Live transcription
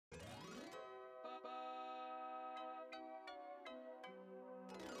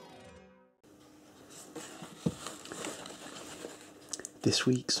This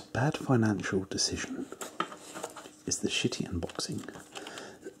week's bad financial decision is the shitty unboxing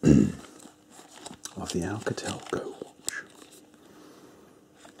of the Alcatel Go watch.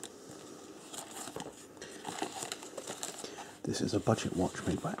 This is a budget watch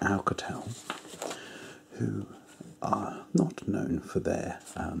made by Alcatel, who are not known for their,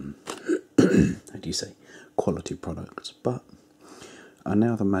 how do you say, quality products, but are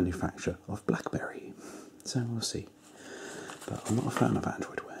now the manufacturer of BlackBerry. So we'll see. But I'm not a fan of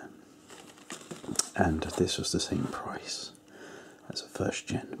Android Wear. And this was the same price as a first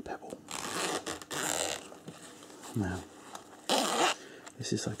gen Pebble. Now,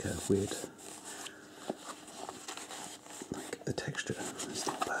 this is like a weird, like the texture is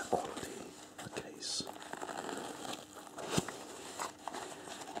not bad quality, the case.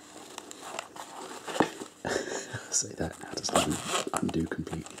 I say that now, doesn't undo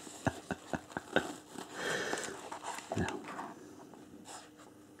completely. Now,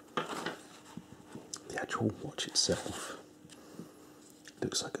 the actual watch itself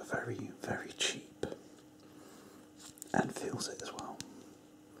looks like a very, very cheap, and feels it as well.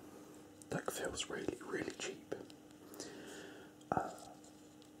 Like, feels really, really cheap.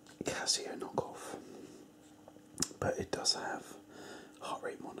 Casio knockoff, but it does have heart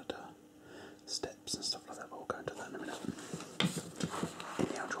rate monitor, steps and stuff like that, but we'll go into that in a minute. In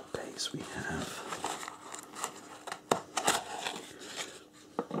the actual case we have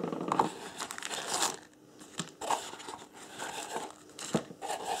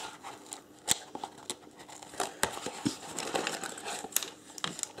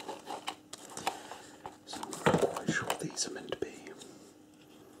so I'm not quite sure what these are meant to be.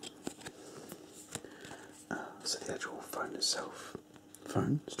 So the actual phone itself,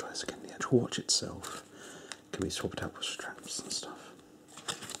 let's try this again, the actual watch itself can be swapped out with straps and stuff.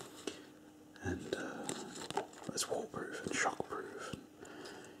 And it's waterproof and shockproof.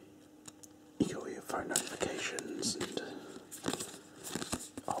 You get all your phone notifications and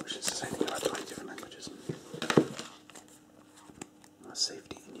options to say anything about 20 different languages. A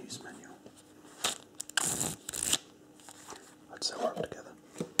safety and use manual. I'd say we're up together.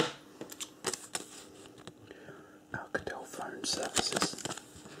 Alcatel phone services,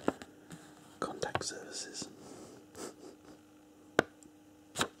 contact services.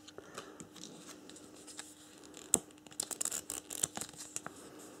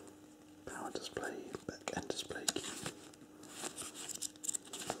 Power display, back and display key.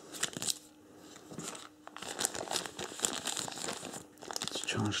 It's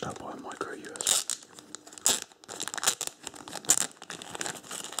charged up by a micro USB.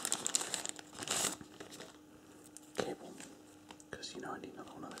 Cable, because you know I need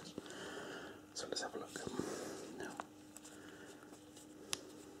another one of those. So let's have a look. Now,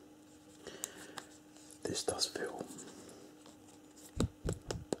 this does feel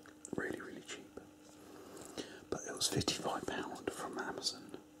really, really cheap, but it was £55 from Amazon,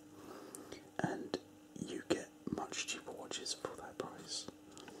 and you get much cheaper watches for that price.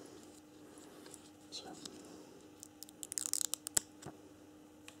 So,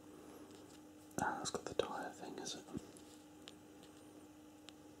 it's got the tyre thing, is it?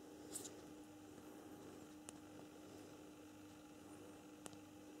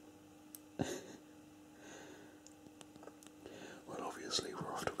 Well, obviously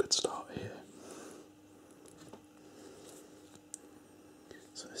we're off to a good start here.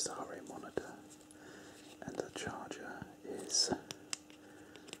 So it's the heart rate monitor, and the charger is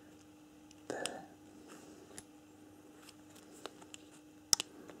there.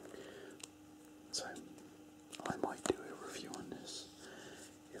 So I might do a review on this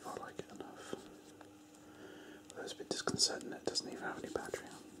if I like it enough. Although it's a bit disconcerting, it doesn't even have any battery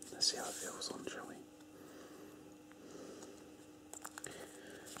on. Let's see how it feels on, shall we?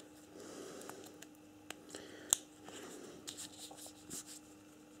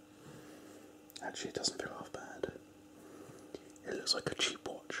 Actually, it doesn't feel half bad. It looks like a cheap